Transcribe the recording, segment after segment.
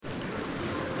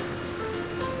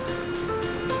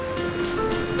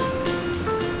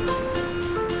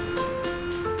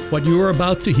What you are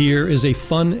about to hear is a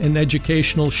fun and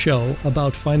educational show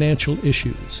about financial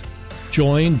issues.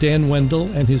 Join Dan Wendell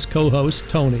and his co-host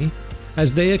Tony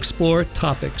as they explore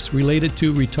topics related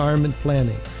to retirement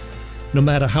planning. No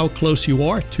matter how close you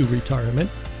are to retirement,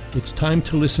 it's time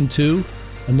to listen to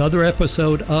another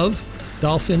episode of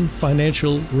Dolphin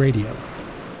Financial Radio.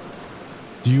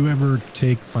 Do you ever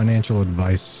take financial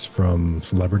advice from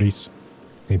celebrities?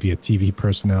 Maybe a TV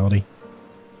personality?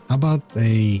 How about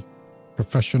a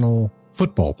professional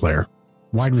football player,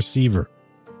 wide receiver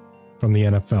from the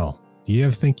NFL? Do you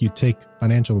ever think you take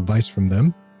financial advice from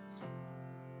them?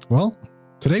 Well,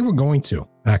 today we're going to,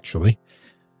 actually.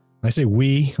 I say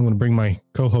we, I'm going to bring my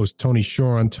co-host Tony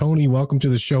Shore on. Tony, welcome to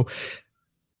the show.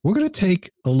 We're going to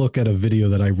take a look at a video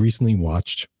that I recently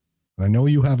watched. I know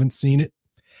you haven't seen it.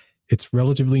 It's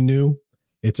relatively new.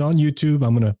 It's on YouTube.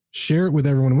 I'm going to share it with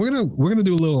everyone. We're going to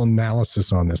do a little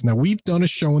analysis on this. Now, we've done a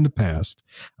show in the past.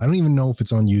 I don't even know if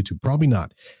it's on YouTube. Probably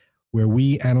not. Where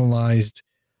we analyzed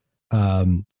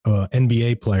an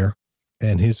NBA player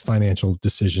and his financial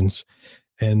decisions.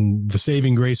 And the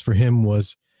saving grace for him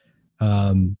was,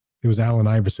 it was Allen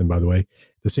Iverson, by the way.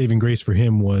 The saving grace for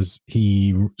him was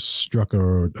he struck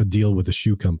a deal with a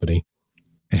shoe company.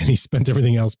 And he spent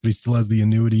everything else, but he still has the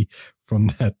annuity from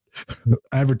that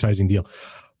advertising deal.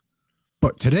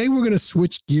 But today we're going to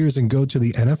switch gears and go to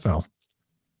the NFL.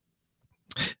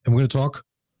 And we're going to talk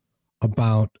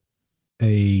about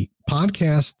a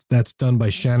podcast that's done by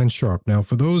Shannon Sharpe. Now,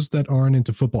 for those that aren't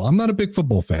into football, I'm not a big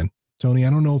football fan. Tony, I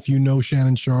don't know if you know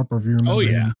Shannon Sharpe or if you remember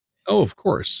him. Oh, of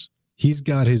course. He's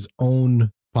got his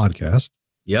own podcast.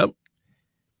 Yep.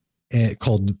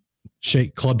 Called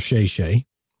Club Shay Shay.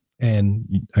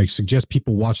 And I suggest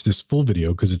people watch this full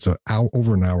video because it's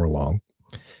over an hour long.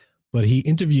 But he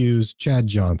interviews Chad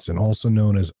Johnson, also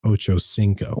known as Ocho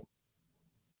Cinco.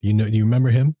 Do you remember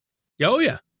him? Oh,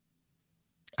 yeah.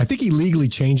 I think he legally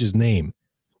changed his name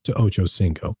to Ocho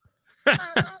Cinco.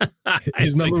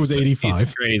 His number was 85.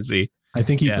 He's crazy. I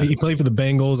think he played for the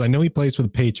Bengals. I know he plays for the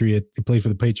Patriots. He played for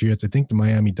the Patriots. I think the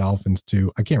Miami Dolphins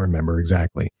too. I can't remember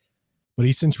exactly. But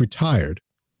he's since retired.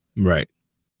 Right.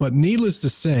 But needless to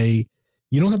say,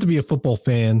 you don't have to be a football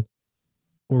fan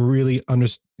or really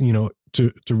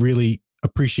to really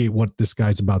appreciate what this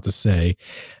guy's about to say.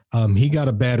 He got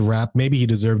a bad rap. Maybe he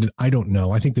deserved it. I don't know.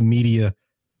 I think the media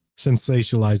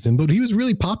sensationalized him, but he was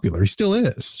really popular. He still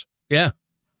is. Yeah.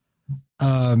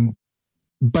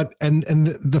 But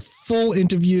the full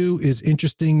interview is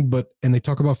interesting, and they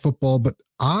talk about football, but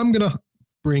I'm going to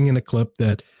bring in a clip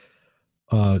that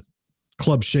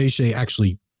Club Shay Shay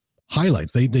actually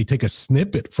highlights. They take a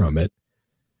snippet from it.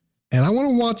 And I want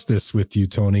to watch this with you,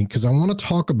 Tony, because I want to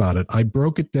talk about it. I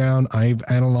broke it down. I've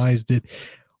analyzed it.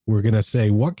 We're going to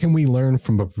say, what can we learn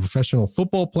from a professional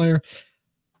football player?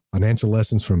 Financial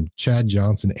lessons from Chad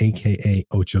Johnson, a.k.a.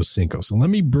 Ocho Cinco. So let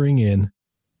me bring in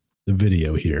the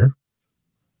video here.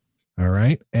 All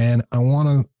right. And I want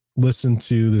to listen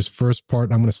to this first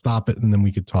part. I'm going to stop it and then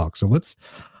we could talk. So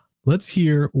let's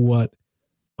hear what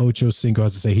Ocho Cinco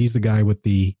has to say. He's the guy with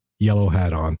the yellow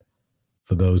hat on,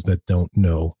 for those that don't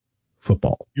know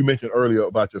football. You mentioned earlier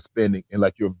about your spending and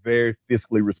like you're very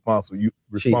fiscally responsible.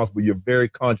 You're very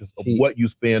conscious of what you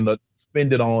spend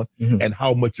it on and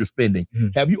how much you're spending.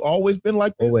 Have you always been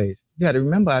like that? Always. You got to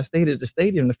remember, I stayed at the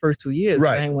stadium the first 2 years.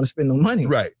 Right. I didn't want to spend no money.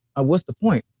 Right. What's the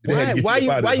point? Why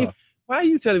are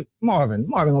you telling Marvin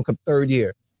gonna come third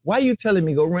year? Why are you telling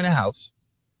me go rent a house,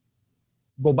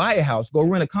 go buy a house, go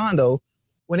rent a condo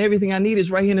when everything I need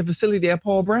is right here in the facility at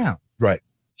Paul Brown? Right.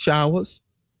 Showers,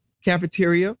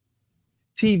 cafeteria,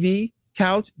 TV,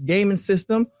 couch, gaming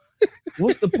system.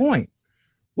 What's the point?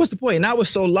 What's the point? And I was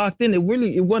so locked in, it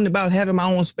wasn't about having my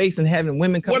own space and having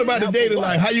women come. What about the dating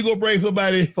life? How you gonna bring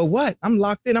somebody? For what? I'm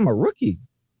locked in. I'm a rookie.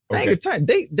 Okay. I ain't got time.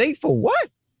 Date for what?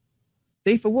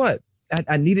 Date for what?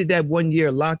 I needed that 1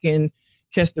 year lock in,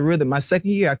 catch the rhythm. My second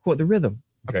year, I caught the rhythm.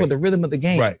 Okay. I caught the rhythm of the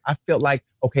game. Right. I felt like,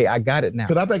 okay, I got it now.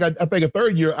 Because I think a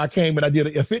third year I came and I did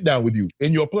a sit down with you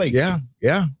in your place. Yeah.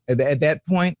 At that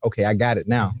point, okay, I got it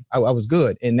now. I was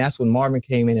good. And that's when Marvin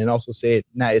came in and also said,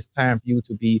 now it's time for you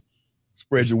to be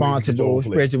responsible,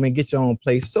 spread your wings, get your own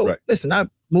place. So listen, I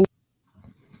moved.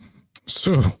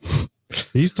 So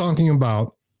he's talking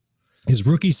about his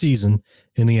rookie season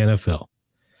in the NFL.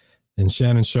 And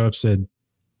Shannon Sharpe said,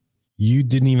 you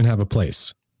didn't even have a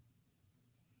place.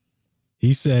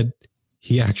 He said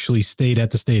he actually stayed at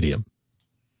the stadium.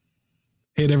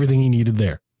 He had everything he needed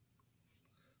there.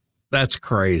 That's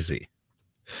crazy.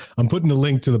 I'm putting the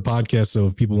link to the podcast so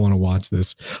if people want to watch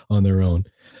this on their own.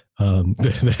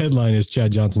 The headline is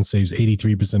Chad Johnson saves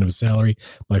 83% of his salary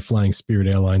by flying Spirit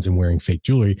Airlines and wearing fake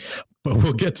jewelry. But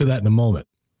we'll get to that in a moment.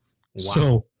 Wow.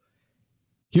 So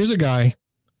here's a guy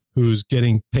who's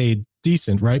getting paid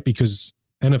decent, right? Because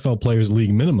NFL players'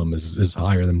 league minimum is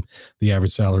higher than the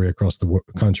average salary across the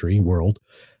world.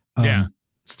 Yeah,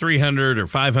 it's $300,000 or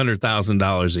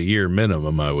 $500,000 a year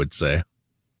minimum, I would say.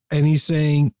 And he's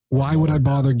saying, why would I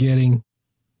bother getting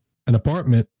an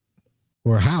apartment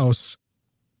or a house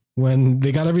when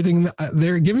they got everything?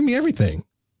 They're giving me everything.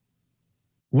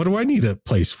 What do I need a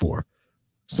place for?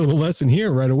 So the lesson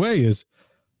here right away is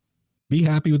be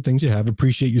happy with things you have,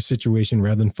 appreciate your situation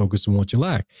rather than focus on what you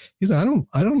lack. He's like,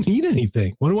 I don't need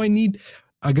anything. What do I need?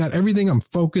 I got everything. I'm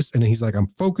focused. And he's like, I'm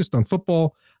focused on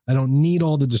football. I don't need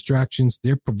all the distractions.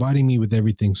 They're providing me with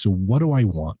everything. So what do I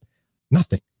want?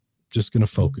 Nothing. Just going to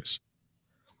focus.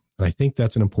 And I think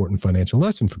that's an important financial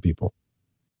lesson for people.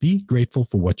 Be grateful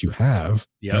for what you have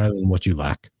rather than what you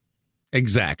lack.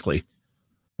 Exactly.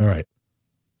 All right.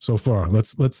 So far,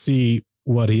 let's see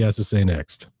what he has to say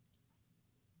next.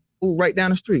 Right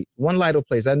down the street, one Lido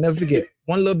place. I never forget.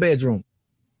 One little bedroom.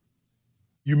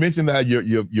 You mentioned that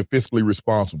you're fiscally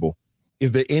responsible.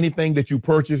 Is there anything that you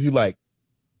purchase you like?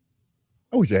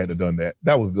 I wish I had done that.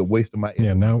 That was the waste of my energy.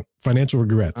 Yeah. Now financial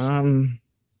regrets.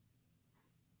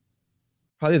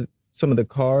 Probably some of the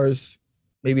cars,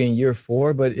 maybe in year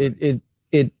 4, but it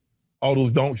all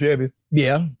those don't Chevy.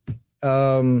 Yeah.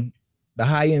 The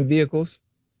high end vehicles.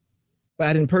 But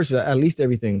I didn't purchase at least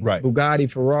everything. Right. Bugatti,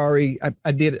 Ferrari.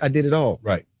 I did it all.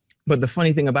 Right. But the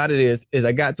funny thing about it is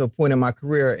I got to a point in my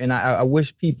career, and I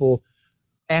wish people,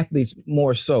 athletes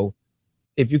more so,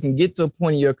 if you can get to a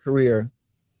point in your career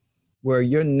where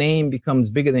your name becomes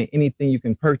bigger than anything you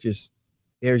can purchase,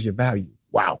 there's your value.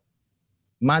 Wow.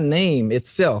 My name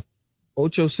itself,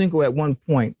 Ocho Cinco at one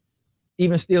point,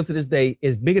 even still to this day,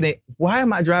 is bigger than, why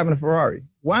am I driving a Ferrari?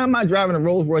 Why am I driving a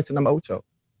Rolls Royce and I'm Ocho?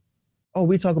 Oh,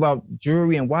 we talk about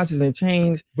jewelry and watches and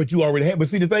chains. But you already had. But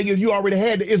see, the thing is, you already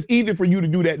had. It's easy for you to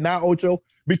do that now, Ocho,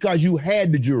 because you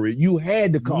had the jewelry. You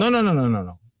had the car.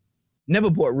 No. Never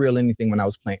bought real anything when I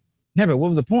was playing. Never. What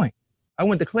was the point? I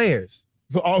went to Claire's.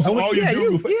 So all you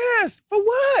do. Yes. For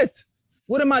what?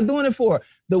 What am I doing it for?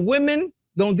 The women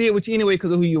don't deal with you anyway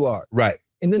because of who you are. Right.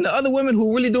 And then the other women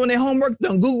who really doing their homework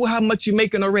don't Google how much you're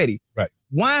making already. Right.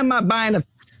 Why am I buying a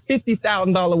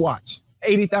 $50,000 watch,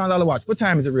 $80,000 watch? What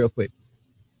time is it real quick?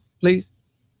 Please?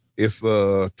 It's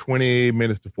 20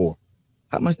 minutes to 4.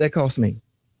 How much that cost me? It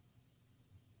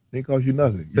didn't cost you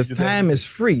nothing. Because time is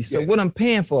free. So what I'm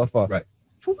paying for? Right.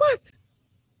 For what?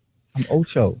 I'm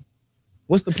Ocho.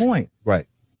 What's the point? Right.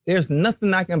 There's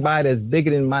nothing I can buy that's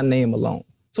bigger than my name alone.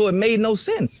 So it made no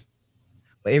sense.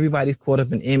 But everybody's caught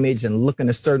up in image and looking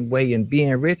a certain way and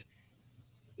being rich.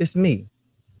 It's me.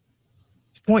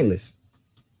 It's pointless.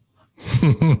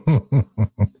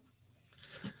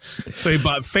 So he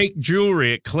bought fake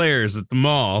jewelry at Claire's at the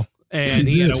mall, and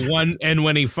he had and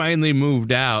when he finally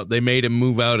moved out, they made him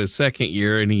move out his second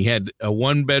year, and he had a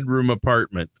 1-bedroom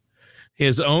apartment.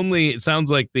 It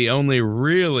sounds like the only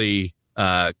really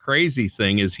crazy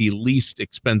thing is he leased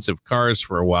expensive cars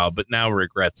for a while, but now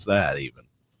regrets that even.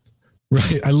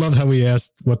 Right. I love how he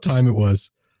asked what time it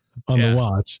was on the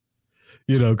watch,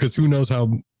 because who knows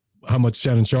how much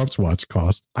Shannon Sharpe's watch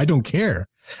cost. I don't care.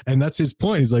 And that's his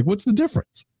point. He's like, what's the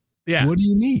difference? Yeah. What do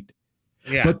you need?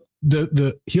 Yeah.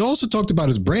 But he also talked about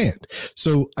his brand.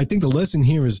 So I think the lesson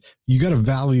here is you got to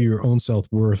value your own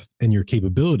self-worth and your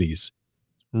capabilities.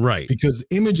 Right. Because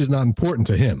image is not important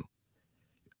to him.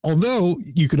 Although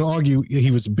you could argue he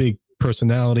was a big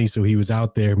personality, so he was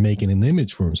out there making an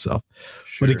image for himself.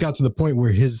 Sure. But it got to the point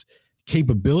where his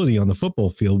capability on the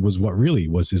football field was what really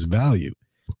was his value.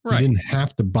 Right. He didn't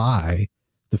have to buy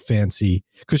the fancy,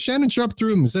 because Shannon Sharpe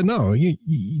threw him and said, no,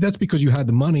 that's because you had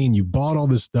the money and you bought all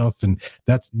this stuff. And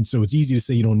so it's easy to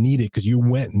say you don't need it because you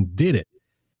went and did it.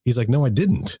 He's like, no, I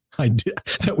didn't. I did.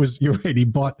 You're right. He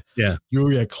bought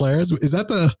jewelry at Claire's. Is that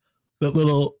that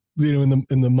little,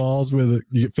 in the malls where you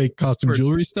get fake costume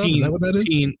jewelry stuff? Is that what that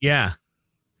is? Yeah.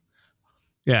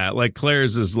 Yeah. Like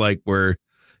Claire's is like where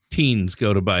teens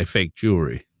go to buy fake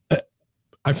jewelry.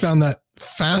 I found that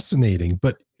fascinating,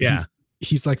 but yeah.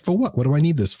 He's like, for what? What do I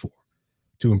need this for?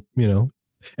 And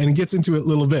he gets into it a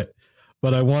little bit,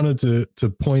 but I wanted to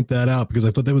point that out because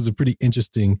I thought that was a pretty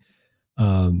interesting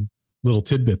little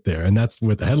tidbit there. And that's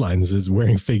what the headlines is,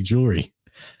 wearing fake jewelry.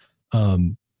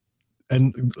 And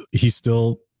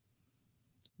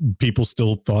people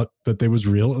still thought that they was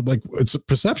real. Like, it's a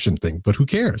perception thing, but who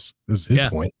cares? This is his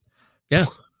point. Yeah.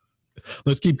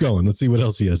 Let's keep going. Let's see what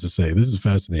else he has to say. This is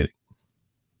fascinating.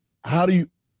 How do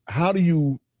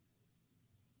you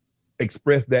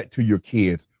express that to your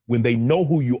kids when they know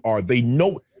who you are? They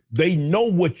know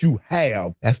what you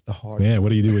have. That's the hard. Yeah. What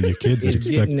do you do with your kids that it's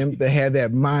expect getting them to have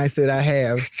that mindset I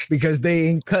have because they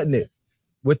ain't cutting it.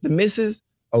 With the missus,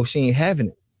 oh, she ain't having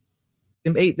it.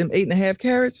 Them 8.5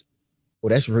 carats, oh,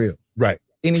 that's real. Right.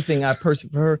 Anything I purchase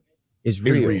for her is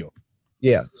real.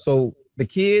 Yeah. So the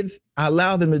kids, I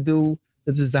allow them to do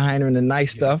the designer and the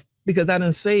nice stuff because I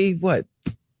done saved what?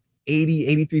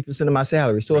 83% of my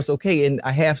salary. So it's okay. And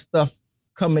I have stuff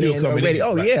coming in already.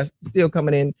 Oh, yes, still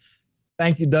coming in.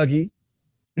 Thank you, Dougie.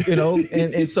 You know,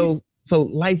 and so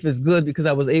life is good because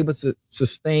I was able to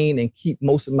sustain and keep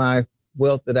most of my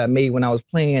wealth that I made when I was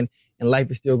playing, and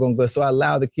life is still going good. So I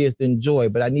allow the kids to enjoy,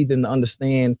 but I need them to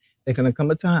understand there's going to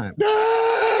come a time.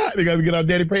 They got to get off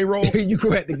daddy payroll. You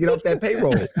go ahead to get off that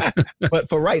payroll. But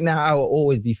for right now, I will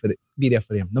always be there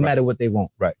for them, no matter what they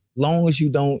want. Right. Long as you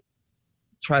don't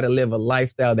try to live a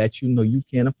lifestyle that you know you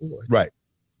can't afford. Right.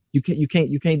 You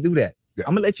can't do that. Yeah.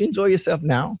 I'm gonna let you enjoy yourself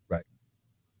now. Right.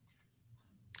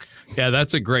 Yeah,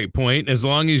 that's a great point. As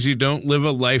long as you don't live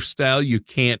a lifestyle you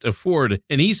can't afford.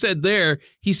 And he said there,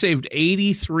 he saved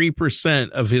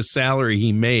 83% of his salary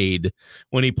he made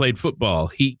when he played football.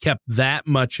 He kept that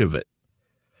much of it.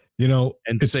 You know,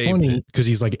 and it's funny because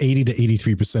he's like 80 to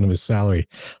 83% of his salary.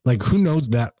 Like, who knows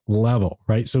that level,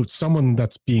 right? So someone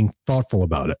that's being thoughtful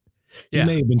about it. He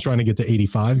may have been trying to get to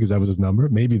 85 because that was his number.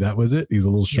 Maybe that was it. He's a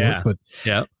little short, but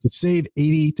to save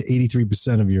 80 to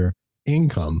 83% of your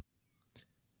income,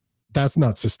 that's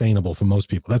not sustainable for most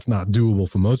people. That's not doable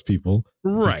for most people.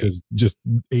 Right. Because just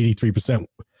 83%.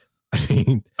 I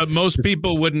mean, most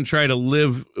people wouldn't try to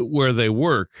live where they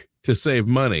work to save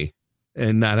money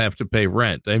and not have to pay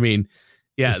rent. I mean,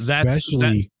 that's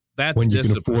when you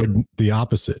can afford the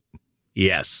opposite.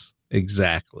 Yes,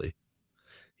 exactly.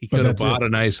 He could have bought a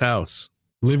nice house.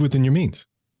 Live within your means.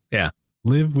 Yeah.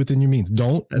 Live within your means.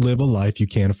 Don't live a life you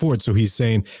can't afford. So he's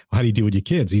saying, how do you deal with your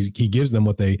kids? He gives them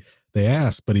what they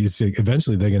ask, but he's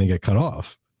eventually they're going to get cut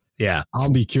off. Yeah.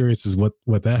 I'll be curious as when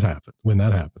that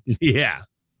happens. Yeah.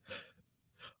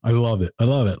 I love it.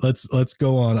 Let's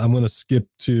go on. I'm going to skip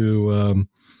to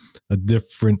a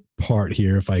different part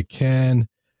here if I can.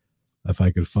 If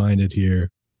I could find it here.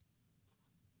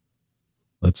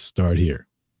 Let's start here.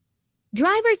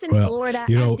 Drivers in Florida,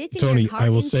 you know, Tony, I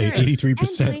will say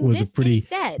 83% was a pretty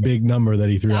big number that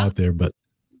he threw out there, but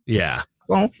yeah,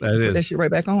 put that shit right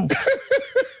back on.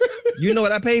 You know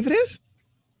what I paid for this?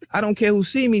 I don't care who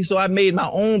see me, so I made my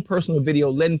own personal video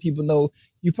letting people know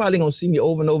you probably gonna see me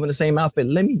over and over in the same outfit.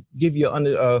 Let me give you let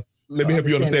me help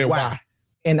you understand why.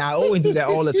 And I always do that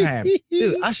all the time.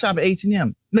 Dude, I shop at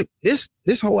H&M. Look, this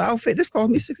whole outfit, this cost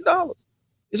me $60.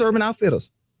 It's Urban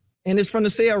Outfitters, and it's from the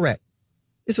sale rack.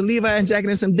 It's a Levi's jacket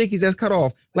and some Dickies that's cut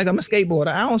off. Like I'm a skateboarder.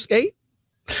 I don't skate.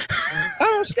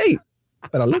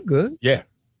 But I look good. Yeah.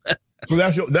 So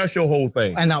that's your whole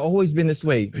thing. And I've always been this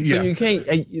way. Yeah. So you can't,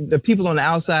 the people on the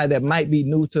outside that might be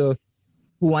new to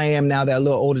who I am now that are a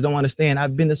little older don't understand.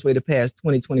 I've been this way the past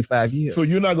 20, 25 years. So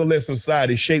you're not going to let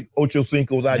society shape Ocho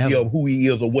Cinco's idea of who he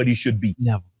is or what he should be?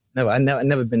 Never. I've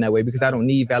never been that way because I don't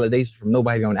need validation from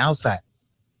nobody on the outside.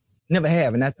 Never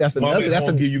have, and that's another. That's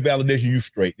give you validation. You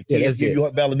straight. The kids give you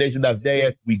validation. That's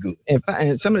dad. We good.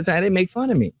 And some of the time they make fun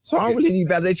of me, so I don't really need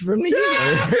validation from me.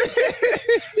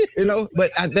 You know,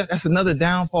 but that's another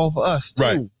downfall for us too.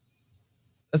 Right.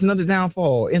 That's another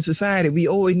downfall in society. We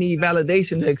always need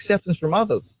validation and acceptance from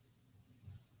others.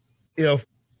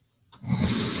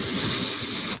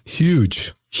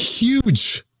 Huge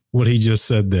what he just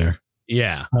said there.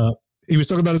 Yeah. He was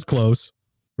talking about his clothes,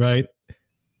 right?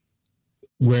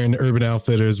 Wearing Urban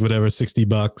Outfitters, whatever,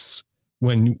 $60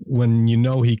 when you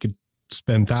know he could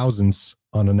spend thousands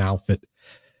on an outfit.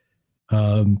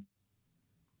 But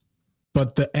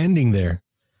the ending there,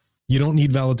 you don't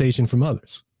need validation from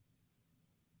others.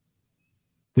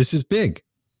 This is big.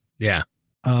 Yeah.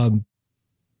 Don't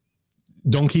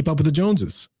keep up with the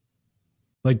Joneses.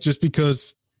 Like, just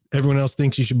because everyone else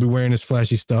thinks you should be wearing this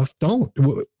flashy stuff, don't.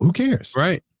 Who cares?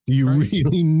 Right. Do you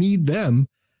really need them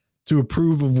to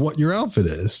approve of what your outfit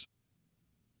is?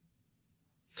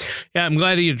 Yeah, I'm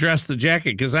glad he addressed the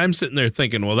jacket because I'm sitting there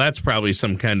thinking, well, that's probably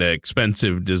some kind of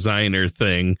expensive designer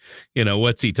thing. You know,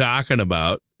 what's he talking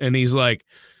about? And he's like,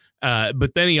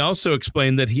 but then he also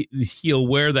explained that he'll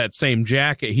wear that same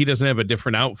jacket. He doesn't have a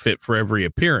different outfit for every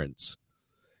appearance.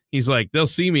 He's like, they'll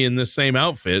see me in this same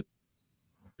outfit.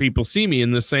 People see me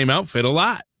in the same outfit a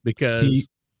lot because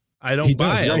I don't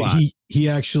buy a lot. He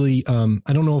actually,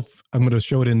 I don't know if I'm going to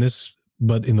show it in this,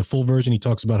 but in the full version, he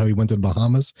talks about how he went to the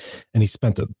Bahamas and he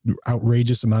spent an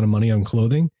outrageous amount of money on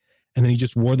clothing. And then he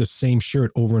just wore the same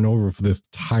shirt over and over for the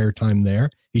entire time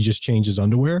there. He just changed his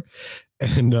underwear.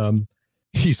 And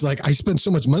he's like, I spent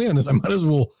so much money on this. I might as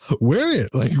well wear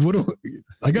it. Like,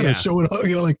 I got to show it.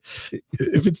 Like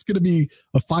if it's going to be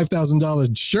a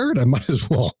 $5,000 shirt, I might as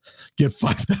well get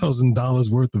 $5,000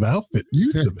 worth of outfit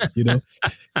use of it.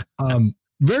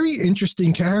 Very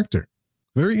interesting character.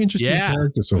 Very interesting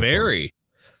character. So very.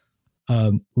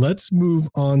 Let's move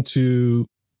on to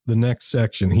the next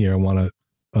section here. I want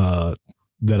to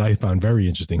that I found very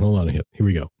interesting. Hold on, here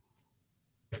we go.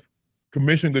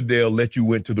 Commissioner Goodell let you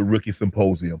went to the rookie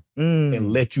symposium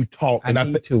and let you talk. And I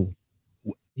need to.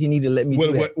 He need to let me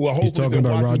do that. Well, he's talking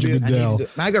about Roger Goodell.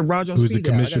 I got Roger on who's the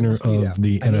commissioner of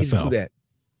the NFL.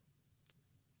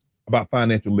 About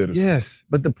financial literacy. Yes,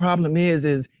 but the problem is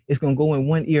it's going to go in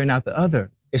one ear and out the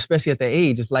other, especially at the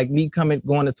age. It's like me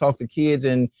going to talk to kids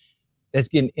and that's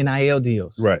getting NIL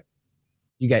deals. Right.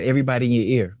 You got everybody in your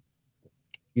ear.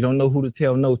 You don't know who to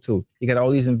tell no to. You got all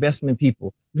these investment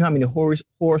people. You know how many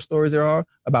horror stories there are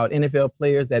about NFL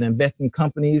players that invest in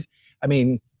companies? I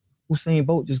mean, Usain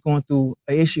Bolt just going through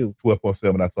an issue.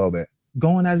 12.7, I saw that.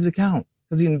 Going out of his account.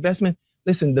 Because the investment,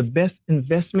 listen, the best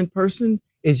investment person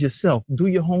is yourself. Do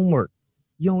your homework.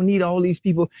 You don't need all these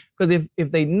people. Because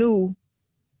if they knew,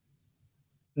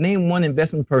 name one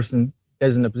investment person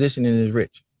that's in a position and is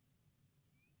rich.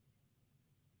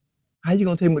 How you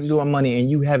going to tell me what to do with money and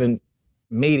you haven't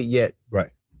made it yet? Right.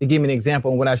 To give me an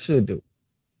example of what I should do.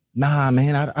 Nah,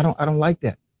 man, I don't like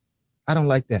that. I don't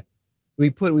like that. We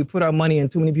put our money in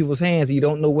too many people's hands and you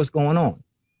don't know what's going on.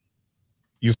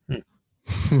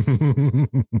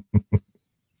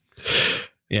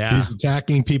 Yeah. He's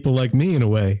attacking people like me in a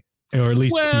way, or at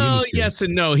least well, yes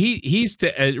and no. He's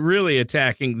really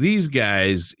attacking these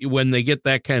guys when they get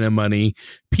that kind of money.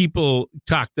 People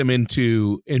talk them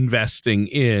into investing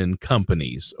in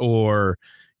companies, or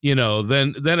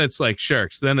then it's like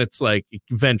sharks. Then it's like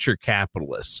venture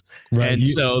capitalists, right. And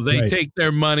so they take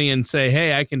their money and say,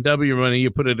 "Hey, I can double your money. You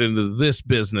put it into this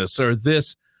business or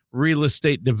this real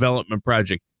estate development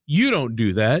project." You don't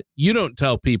do that. You don't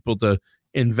tell people to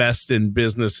invest in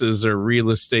businesses or real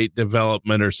estate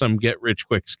development or some get rich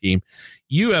quick scheme.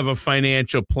 You have a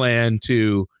financial plan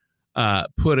to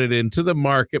put it into the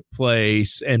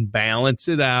marketplace and balance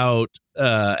it out,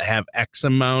 have X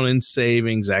amount in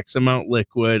savings, X amount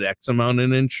liquid, X amount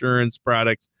in insurance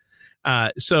products.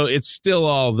 So it's still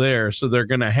all there. So they're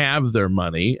going to have their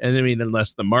money. And I mean,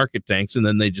 unless the market tanks, and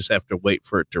then they just have to wait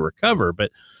for it to recover.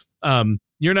 But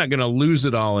you're not going to lose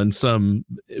it all in some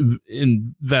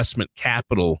investment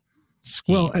capital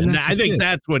scheme. Well, and I think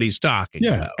that's what he's talking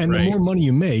about. And the more money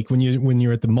you make when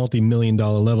you're at the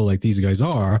multi-million-dollar level like these guys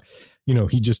are,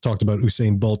 he just talked about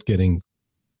Usain Bolt getting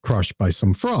crushed by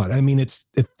some fraud. I mean, it's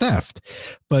theft,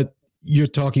 but you're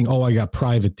talking, I got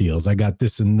private deals. I got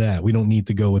this and that. We don't need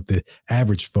to go with the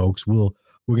average folks. We're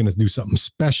going to do something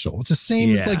special. It's the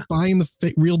same as like buying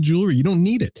the real jewelry. You don't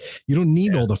need it. You don't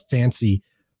need all the fancy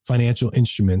financial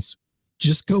instruments.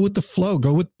 Just go with the flow.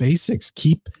 Go with basics.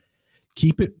 Keep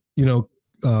it,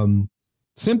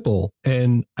 simple.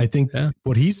 And I think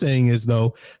what he's saying is,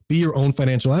 though, be your own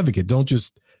financial advocate. Don't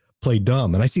just play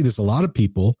dumb. And I see this a lot of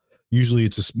people. Usually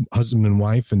it's a husband and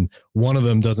wife, and one of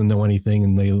them doesn't know anything,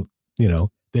 and they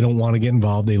don't want to get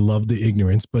involved. They love the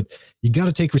ignorance, but you got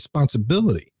to take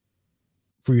responsibility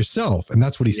for yourself. And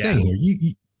that's what he's saying here.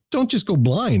 You don't just go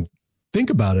blind. Think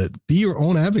about it. Be your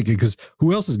own advocate, because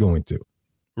who else is going to?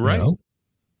 Right.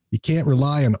 You can't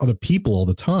rely on other people all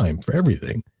the time for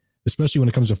everything, especially when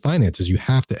it comes to finances. You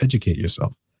have to educate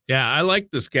yourself. Yeah, I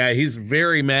like this guy. He's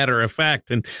very matter of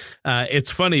fact. And it's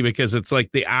funny because it's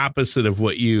like the opposite of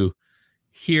what you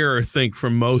hear or think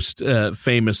from most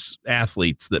famous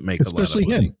athletes that make especially a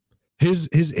lot of money. Him.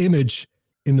 His image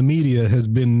in the media has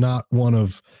been not one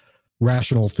of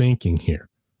rational thinking here.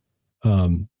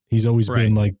 He's always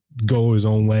been like, go his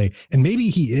own way. And maybe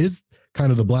he is kind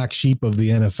of the black sheep of the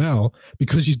NFL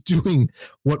because he's doing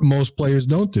what most players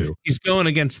don't do. He's going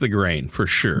against the grain for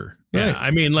sure. Yeah.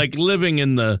 I mean, like living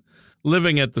at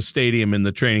the stadium in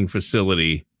the training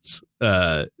facility, his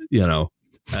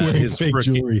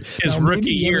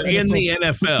rookie year in the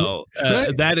NFL.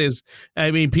 That is,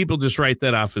 I mean, people just write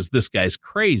that off as this guy's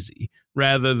crazy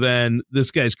rather than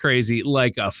this guy's crazy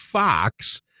like a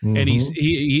fox. Mm-hmm. And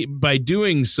he by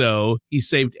doing so, he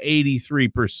saved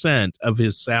 83% of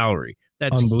his salary.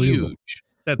 That's huge.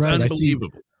 That's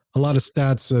unbelievable. A lot of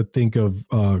stats think of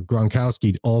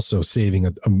Gronkowski also saving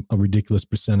a ridiculous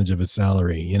percentage of his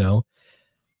salary.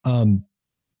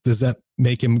 Does that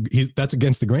make him? That's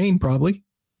against the grain, probably.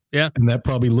 Yeah, and that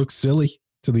probably looks silly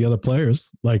to the other players.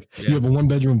 Like you have a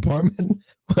 1-bedroom apartment.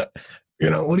 What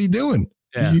are you doing?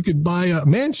 Yeah. You could buy a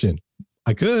mansion.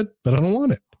 I could, but I don't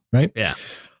want it. Right? Yeah.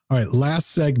 All right.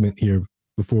 Last segment here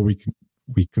before we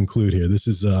conclude here. This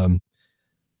is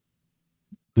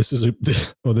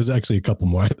there's actually a couple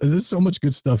more. There's so much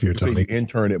good stuff here, Tony.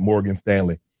 Intern at Morgan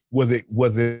Stanley. Was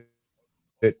it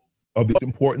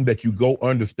important that you go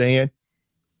understand?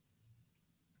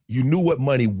 You knew what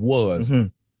money was,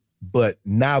 but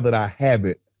now that I have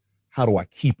it, how do I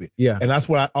keep it? Yeah. And that's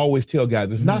what I always tell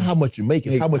guys. It's not how much you make,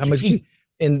 it's how much you keep.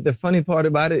 And the funny part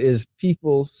about it is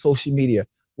people, social media.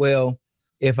 Well,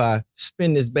 if I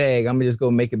spin this bag, I'm gonna just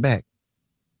go make it back.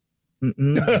 It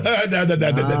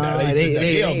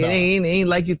ain't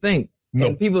like you think. No.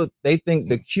 And people, they think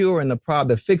the cure and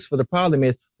the fix for the problem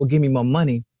is, well, give me more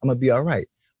money, I'm gonna be all right.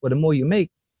 Well, the more you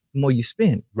make, the more you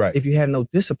spend. Right. If you have no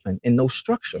discipline and no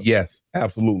structure. Yes,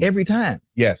 absolutely. Every time.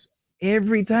 Yes.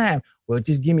 Every time. Well,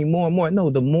 just give me more and more.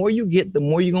 No, the more you get, the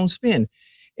more you're gonna spend.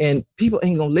 And people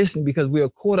ain't gonna listen because we are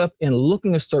caught up in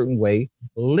looking a certain way,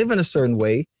 living a certain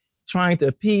way, trying to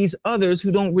appease others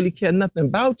who don't really care nothing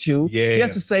about you. Yeah.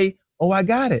 Just to say, oh, I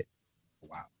got it.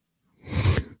 Wow.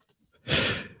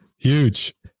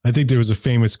 Huge. I think there was a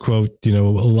famous quote, a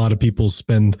lot of people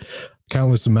spend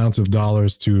countless amounts of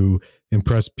dollars to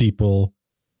impress people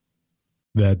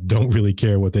that don't really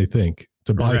care what they think,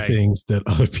 to buy things that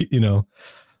other people,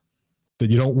 that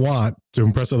you don't want, to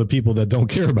impress other people that don't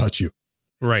care about you.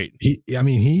 Right. He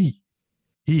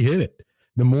hit it.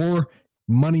 The more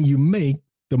money you make,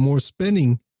 the more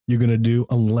spending you're going to do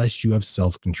unless you have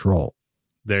self-control.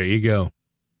 There you go.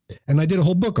 And I did a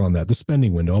whole book on that, The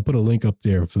Spending Window. I'll put a link up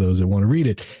there for those that want to read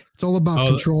it. It's all about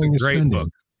controlling your spending. Book.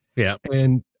 Yeah.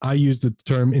 And I use the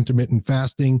term intermittent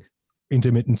fasting,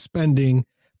 intermittent spending,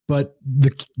 but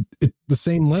the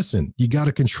same lesson. You got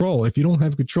to control. If you don't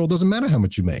have control, it doesn't matter how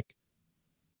much you make.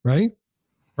 Right?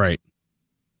 Right.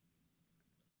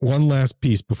 One last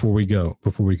piece before we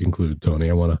conclude, Tony.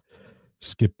 I want to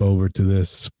skip over to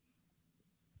this.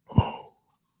 You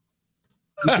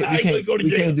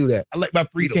can't do that. I like my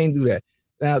freedom. You can't do that.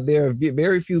 Now, there are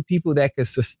very few people that can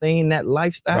sustain that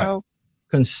lifestyle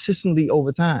consistently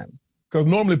over time. Because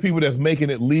normally people that's making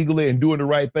it legally and doing the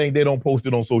right thing, they don't post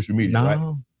it on social media,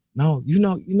 right? No. You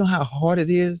know how hard it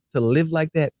is to live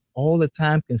like that all the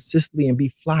time, consistently, and be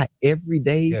fly every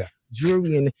day. Yeah.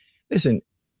 Jewelry and listen,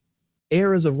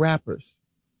 eras of rappers.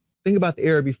 Think about the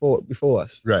era before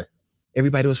us. Right.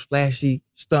 Everybody was flashy,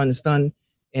 stunned.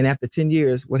 And after 10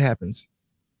 years, what happens?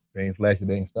 They ain't flashy,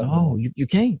 they ain't stunned. No, you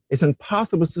can't. It's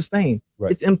impossible to sustain.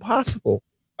 Right. It's impossible.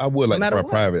 I would like to fly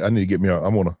private. I need to get me I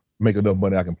want to make enough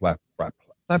money I can fly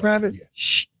private? Yeah.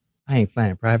 Shh. I ain't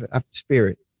flying private. I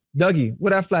Spirit. Dougie,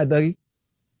 what I fly, Dougie?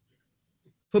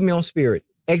 Put me on Spirit.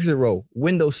 Exit row,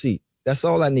 window seat. That's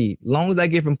all I need. Long as I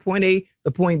get from point A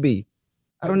to point B.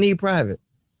 I don't need private.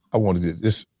 I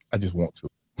just want to.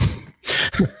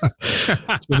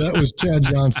 So that was Chad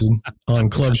Johnson on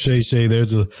Club Shay Shay.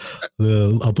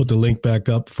 I'll put the link back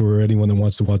up for anyone that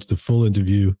wants to watch the full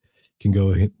interview. Can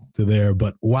go to there.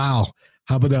 But wow,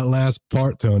 how about that last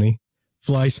part, Tony?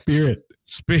 Fly Spirit.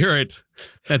 Spirit.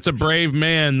 That's a brave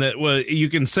man. You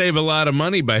can save a lot of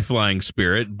money by flying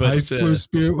Spirit. But I flew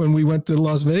Spirit when we went to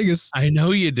Las Vegas. I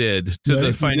know you did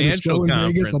the financial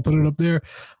conference. Vegas. I'll put it up there.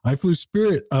 I flew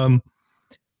Spirit.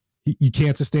 You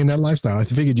can't sustain that lifestyle. I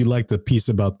figured you liked the piece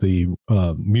about the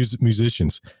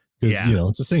musicians because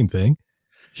it's the same thing.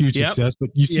 Huge success, but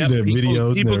you see the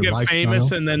videos. People and their get lifestyle.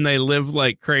 famous and then they live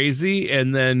like crazy,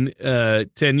 and then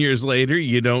 10 years later,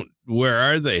 you don't. Where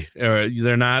are they?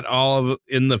 They're not all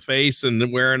in the face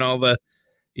and wearing all the.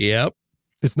 Yep,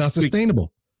 it's not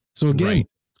sustainable. So again,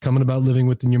 it's coming about living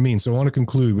within your means. So I want to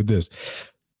conclude with this.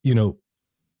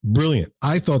 Brilliant.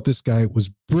 I thought this guy was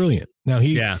brilliant. Now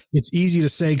it's easy to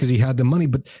say because he had the money,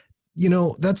 but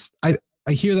I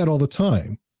hear that all the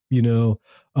time.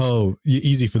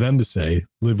 Easy for them to say,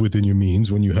 live within your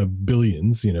means when you have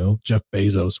billions, Jeff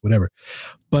Bezos, whatever.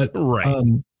 But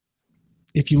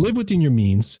if you live within your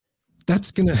means,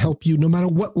 that's going to help you no matter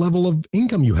what level of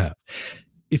income you have.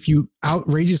 If you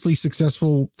outrageously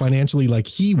successful financially like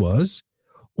he was,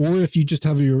 or if you just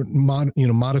have your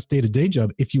modest day-to-day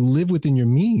job, if you live within your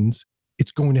means,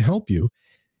 it's going to help you.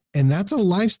 And that's a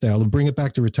lifestyle, to bring it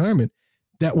back to retirement,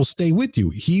 that will stay with you.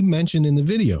 He mentioned in the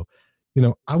video,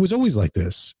 I was always like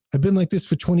this. I've been like this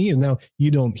for 20 years. Now,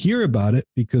 you don't hear about it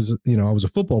because, I was a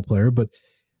football player, but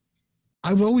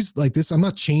I've always like this. I'm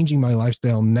not changing my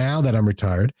lifestyle now that I'm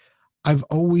retired. I've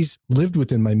always lived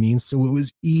within my means. So it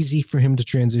was easy for him to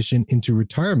transition into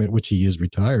retirement, which he is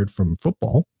retired from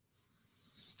football.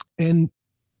 And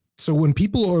so when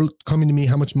people are coming to me,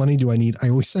 how much money do I need? I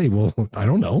always say, well, I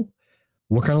don't know.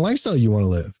 What kind of lifestyle you want to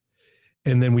live?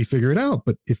 And then we figure it out.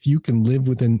 But if you can live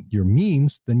within your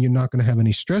means, then you're not going to have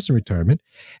any stress in retirement.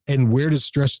 And where does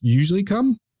stress usually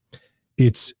come?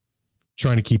 It's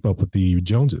trying to keep up with the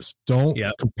Joneses. Don't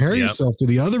compare yourself to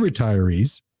the other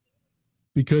retirees,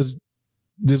 because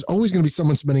there's always going to be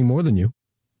someone spending more than you.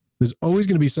 There's always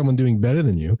going to be someone doing better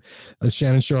than you. As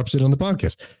Shannon Sharpe said on the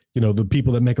podcast, the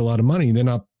people that make a lot of money, they're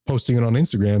not posting it on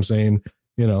Instagram saying,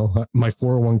 my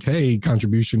 401k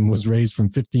contribution was raised from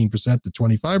 15% to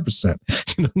 25%.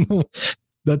 No,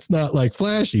 that's not like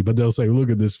flashy, but they'll say,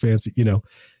 look at this fancy,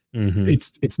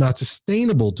 it's not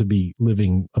sustainable to be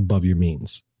living above your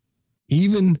means,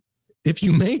 even if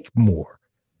you make more.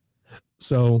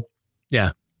 So,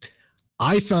 yeah,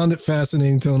 I found it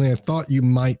fascinating, Tony. I thought you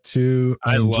might too.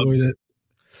 I enjoyed it.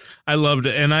 I loved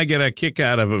it, and I get a kick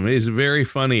out of him. He's very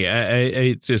funny.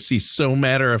 He's so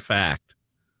matter of fact.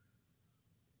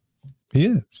 He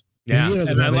is. Yeah,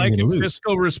 and I like it.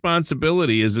 Fiscal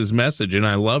responsibility is his message, and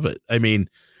I love it. I mean,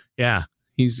 yeah,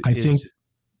 I think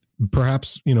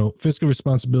perhaps, fiscal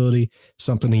responsibility,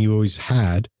 something he always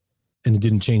had, and it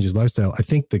didn't change his lifestyle. I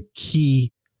think the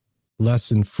key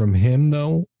lesson from him,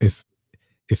 though, if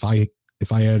I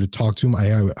had to talk to him,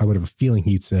 I would have a feeling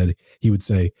he would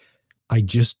say, I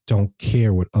just don't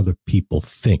care what other people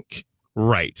think.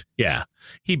 Right. Yeah.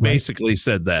 He basically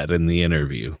said that in the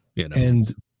interview, And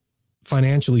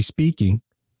financially speaking,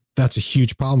 that's a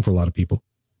huge problem for a lot of people.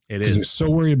 It is. They're so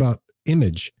worried about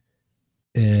image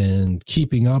and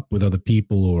keeping up with other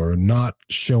people, or not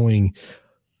showing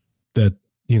that,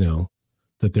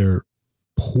 that they're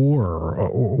poor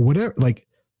or whatever. Like,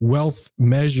 wealth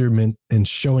measurement and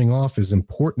showing off is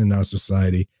important in our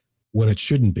society when it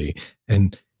shouldn't be.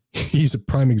 And he's a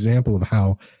prime example of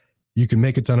how you can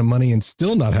make a ton of money and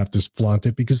still not have to flaunt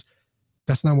it, because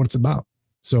that's not what it's about.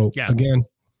 So again,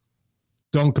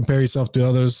 don't compare yourself to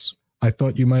others. I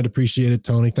thought you might appreciate it,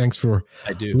 Tony. Thanks for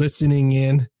listening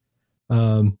in.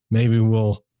 Maybe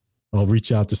I'll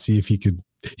reach out to see if he could.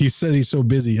 He said he's so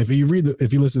busy. If you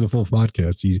listen to the full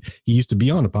podcast, he used to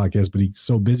be on a podcast, but he's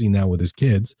so busy now with his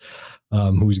kids,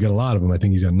 who's got a lot of them. I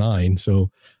think he's got 9. So,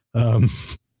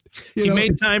 he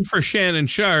made time for Shannon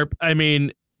Sharpe. I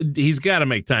mean, he's got to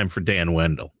make time for Dan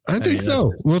Wendell. I think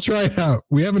so. We'll try it out.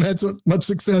 We haven't had so much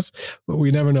success, but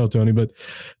we never know, Tony. But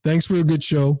thanks for a good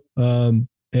show.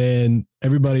 And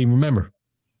everybody, remember,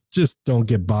 just don't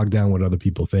get bogged down what other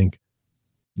people think.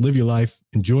 Live your life.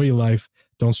 Enjoy your life.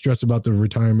 Don't stress about the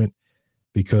retirement,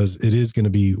 because it is going to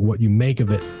be what you make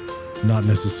of it, not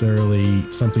necessarily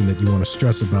something that you want to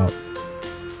stress about.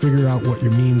 Figure out what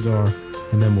your means are,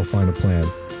 and then we'll find a plan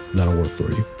that'll work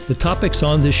for you. The topics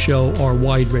on this show are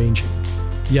wide-ranging,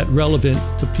 yet relevant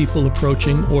to people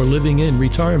approaching or living in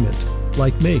retirement,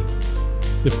 like me.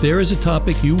 If there is a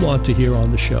topic you want to hear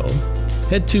on the show,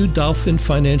 head to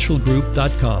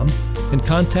dolphinfinancialgroup.com and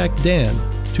contact Dan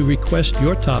to request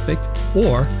your topic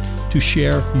or to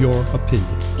share your opinion.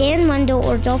 Dan Wendell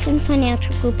or Dolphin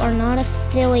Financial Group are not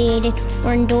affiliated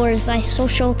or endorsed by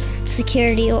Social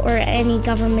Security or any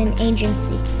government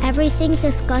agency. Everything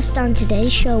discussed on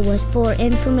today's show was for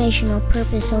informational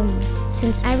purpose only.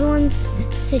 Since everyone's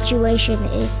situation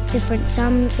is different,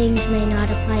 some things may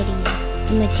not apply to you.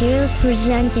 The materials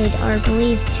presented are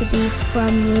believed to be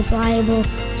from reliable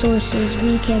sources.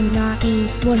 We cannot be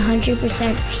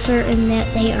 100% certain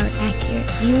that they are accurate.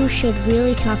 You should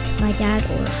really talk to my dad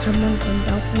or someone from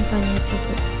Dolphin Financial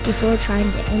Group before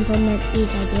trying to implement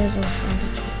these ideas or strategies.